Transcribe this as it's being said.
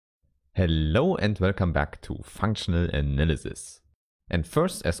Hello and welcome back to Functional Analysis. And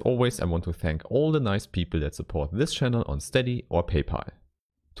first, as always, I want to thank all the nice people that support this channel on Steady or PayPal.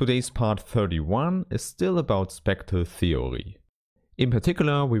 Today's part 31 is still about spectral theory. In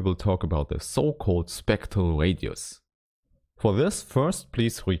particular, we will talk about the so-called spectral radius. For this, first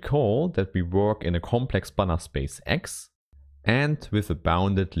please recall that we work in a complex Banach space X and with a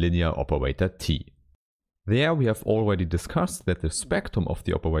bounded linear operator T. There we have already discussed that the spectrum of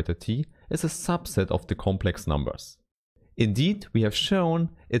the operator T is a subset of the complex numbers. Indeed, we have shown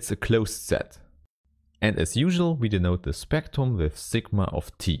it's a closed set. And as usual, we denote the spectrum with sigma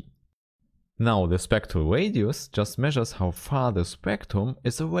of T. Now the spectral radius just measures how far the spectrum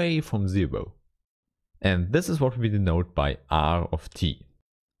is away from zero. And this is what we denote by R of T.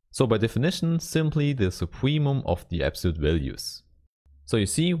 So by definition, simply the supremum of the absolute values. So you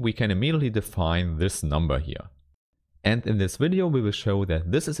see, we can immediately define this number here. And in this video we will show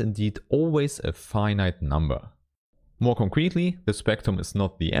that this is indeed always a finite number. More concretely, the spectrum is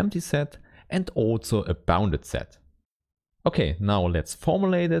not the empty set and also a bounded set. Okay, now let's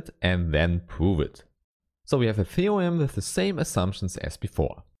formulate it and then prove it. So we have a theorem with the same assumptions as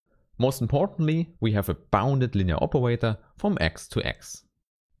before. Most importantly, we have a bounded linear operator from x to x.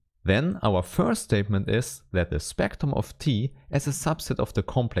 Then our first statement is that the spectrum of T as a subset of the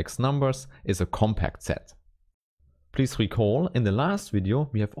complex numbers is a compact set. Please recall, in the last video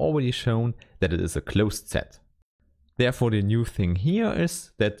we have already shown that it is a closed set. Therefore the new thing here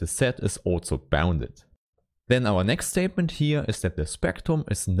is that the set is also bounded. Then our next statement here is that the spectrum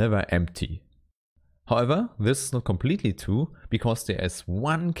is never empty. However, this is not completely true because there is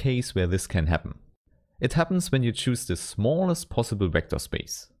one case where this can happen. It happens when you choose the smallest possible vector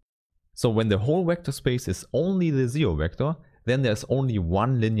space. So when the whole vector space is only the zero vector, then there's only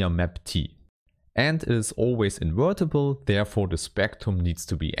one linear map T. And it is always invertible, therefore the spectrum needs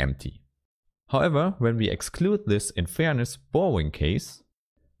to be empty. However, when we exclude this in fairness borrowing case,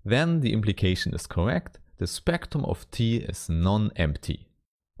 then the implication is correct, the spectrum of T is non-empty.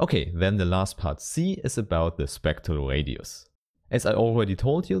 Okay, then the last part C is about the spectral radius. As I already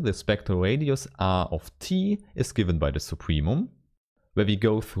told you, the spectral radius R of T is given by the supremum, where we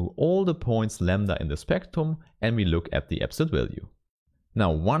go through all the points lambda in the spectrum and we look at the absolute value.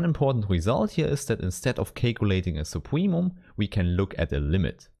 Now one important result here is that instead of calculating a supremum, we can look at a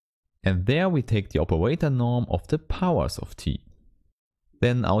limit. And there we take the operator norm of the powers of T.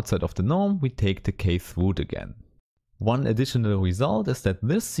 Then outside of the norm we take the kth root again. One additional result is that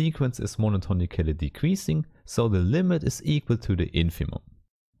this sequence is monotonically decreasing, so the limit is equal to the infimum.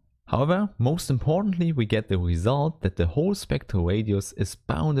 However, most importantly, we get the result that the whole spectral radius is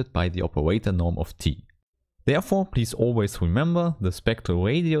bounded by the operator norm of T. Therefore, please always remember the spectral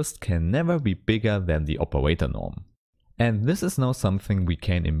radius can never be bigger than the operator norm. And this is now something we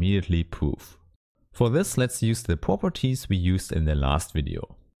can immediately prove. For this, let's use the properties we used in the last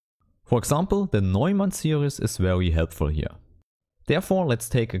video. For example, the Neumann series is very helpful here. Therefore, let's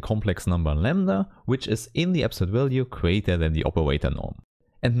take a complex number lambda, which is in the absolute value greater than the operator norm.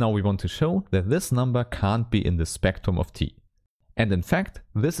 And now we want to show that this number can't be in the spectrum of T. And in fact,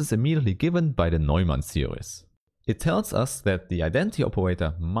 this is immediately given by the Neumann series. It tells us that the identity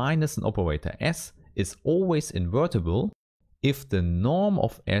operator minus an operator S is always invertible if the norm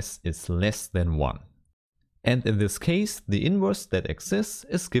of S is less than 1. And in this case, the inverse that exists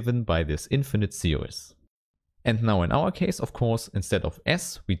is given by this infinite series. And now in our case, of course, instead of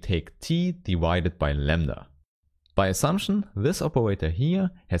S, we take T divided by lambda. By assumption, this operator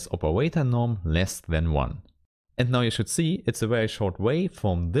here has operator norm less than 1. And now you should see it's a very short way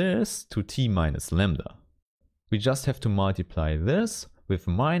from this to T minus lambda. We just have to multiply this with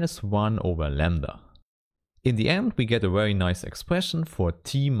minus 1 over lambda. In the end, we get a very nice expression for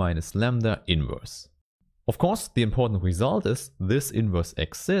T minus lambda inverse. Of course, the important result is this inverse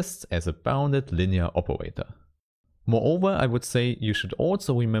exists as a bounded linear operator. Moreover, I would say you should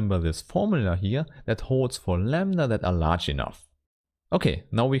also remember this formula here that holds for lambda that are large enough. Okay,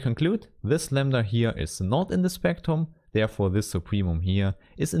 now we conclude this lambda here is not in the spectrum, therefore this supremum here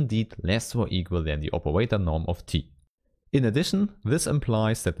is indeed less or equal than the operator norm of T. In addition, this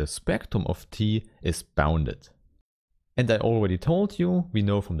implies that the spectrum of T is bounded. And I already told you, we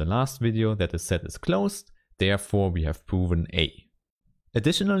know from the last video that the set is closed, therefore we have proven A.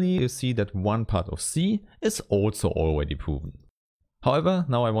 Additionally, you see that one part of C is also already proven. However,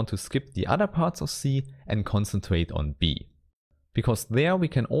 now I want to skip the other parts of C and concentrate on B. Because there we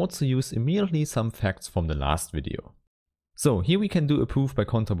can also use immediately some facts from the last video. So here we can do a proof by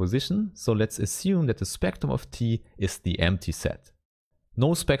contraposition, so let's assume that the spectrum of T is the empty set.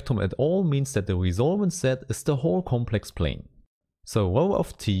 No spectrum at all means that the resolvent set is the whole complex plane. So rho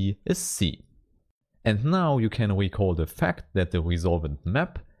of t is c. And now you can recall the fact that the resolvent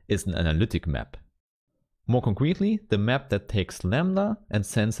map is an analytic map. More concretely, the map that takes lambda and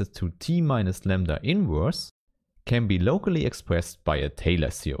sends it to t minus lambda inverse can be locally expressed by a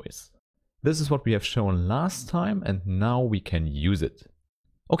Taylor series. This is what we have shown last time, and now we can use it.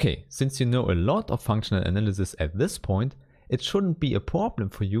 Okay, since you know a lot of functional analysis at this point, it shouldn't be a problem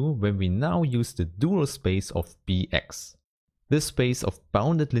for you when we now use the dual space of Bx. This space of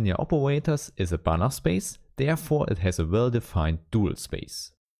bounded linear operators is a Banach space, therefore it has a well-defined dual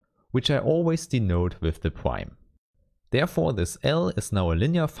space, which I always denote with the prime. Therefore this L is now a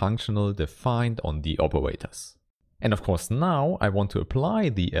linear functional defined on the operators. And of course now I want to apply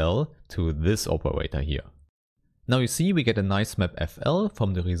the L to this operator here. Now you see we get a nice map FL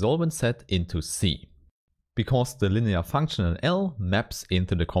from the resolvent set into C, because the linear functional L maps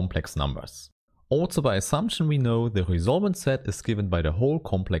into the complex numbers. Also by assumption we know the resolvent set is given by the whole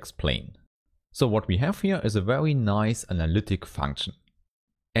complex plane. So what we have here is a very nice analytic function.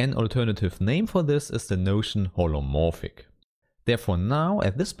 An alternative name for this is the notion holomorphic. Therefore now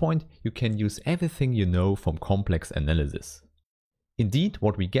at this point you can use everything you know from complex analysis. Indeed,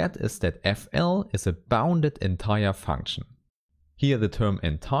 what we get is that FL is a bounded entire function. Here the term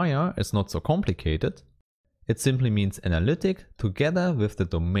entire is not so complicated. It simply means analytic together with the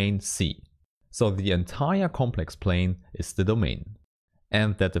domain C. So the entire complex plane is the domain.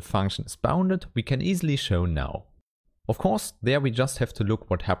 And that the function is bounded we can easily show now. Of course, there we just have to look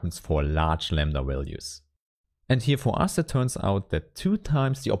what happens for large lambda values. And here for us it turns out that 2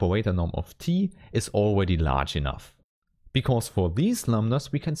 times the operator norm of t is already large enough. Because for these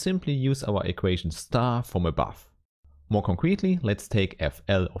lambdas we can simply use our equation star from above. More concretely, let's take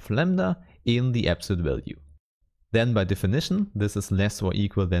FL of lambda in the absolute value. Then by definition this is less or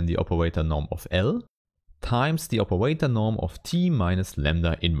equal than the operator norm of L times the operator norm of t minus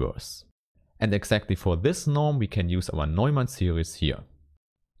lambda inverse. And exactly for this norm we can use our Neumann series here.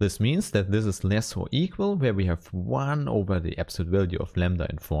 This means that this is less or equal where we have 1 over the absolute value of lambda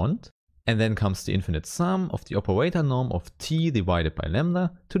in front, and then comes the infinite sum of the operator norm of t divided by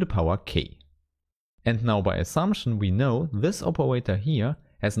lambda to the power k. And now by assumption we know this operator here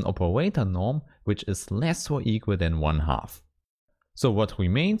has an operator norm which is less or equal than 1/2. So what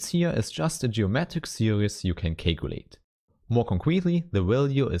remains here is just a geometric series you can calculate. More concretely, the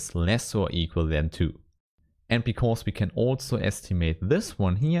value is less or equal than 2. And because we can also estimate this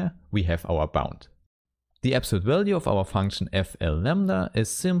one here, we have our bound. The absolute value of our function FL lambda is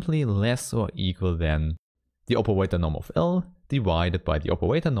simply less or equal than the operator norm of L divided by the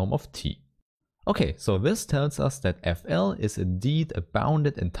operator norm of T. Okay, so this tells us that FL is indeed a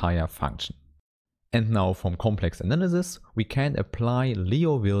bounded entire function. And now from complex analysis, we can apply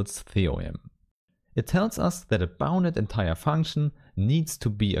Liouville's theorem. It tells us that a bounded entire function needs to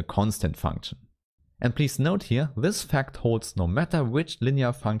be a constant function. And please note here, this fact holds no matter which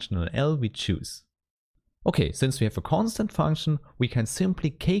linear functional L we choose. Okay, since we have a constant function, we can simply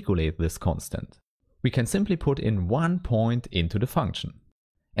calculate this constant. We can simply put in 1 point into the function.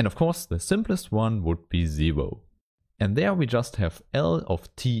 And of course, the simplest one would be 0. And there we just have L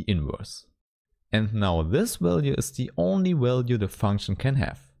of t inverse. And now this value is the only value the function can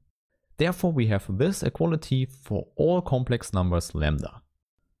have. Therefore we have this equality for all complex numbers lambda.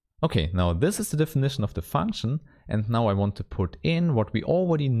 Okay, now this is the definition of the function, and now I want to put in what we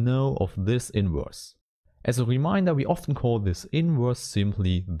already know of this inverse. As a reminder, we often call this inverse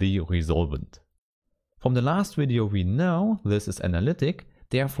simply the resolvent. From the last video we know this is analytic,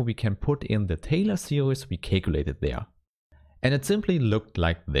 therefore we can put in the Taylor series we calculated there. And it simply looked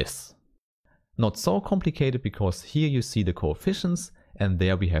like this. Not so complicated because here you see the coefficients and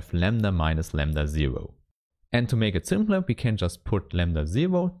there we have lambda minus lambda 0. And to make it simpler we can just put lambda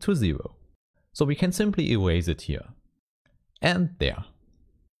 0 to 0. So we can simply erase it here. And there.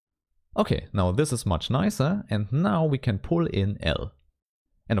 Okay, now this is much nicer and now we can pull in L.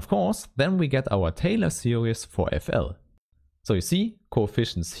 And of course then we get our Taylor series for FL. So you see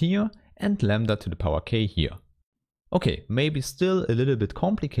coefficients here and lambda to the power k here. Okay, maybe still a little bit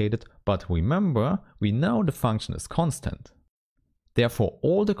complicated, but remember we know the function is constant. Therefore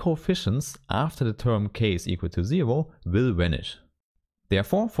all the coefficients after the term k is equal to 0 will vanish.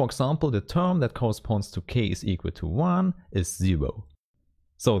 Therefore, for example, the term that corresponds to k is equal to 1 is 0.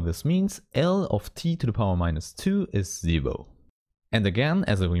 So this means L of t to the power minus 2 is 0. And again,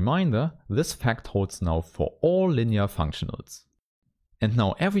 as a reminder, this fact holds now for all linear functionals. And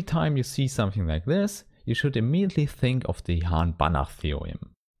now every time you see something like this, you should immediately think of the Hahn-Banach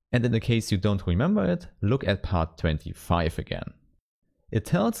theorem. And in the case you don't remember it, look at part 25 again. It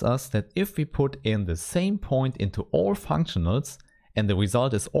tells us that if we put in the same point into all functionals and the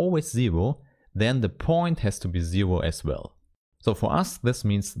result is always 0, then the point has to be 0 as well. So for us, this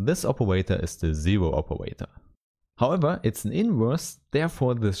means this operator is the 0 operator. However, it's an inverse,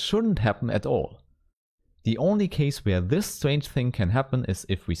 therefore this shouldn't happen at all. The only case where this strange thing can happen is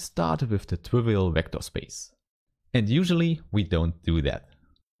if we start with the trivial vector space. And usually we don't do that.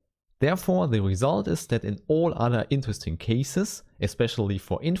 Therefore, the result is that in all other interesting cases, especially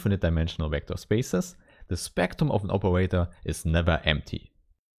for infinite dimensional vector spaces, the spectrum of an operator is never empty.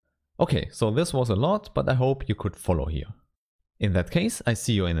 Okay, so this was a lot, but I hope you could follow here. In that case, I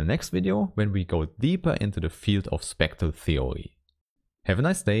see you in the next video when we go deeper into the field of spectral theory. Have a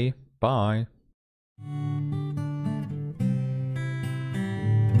nice day, bye!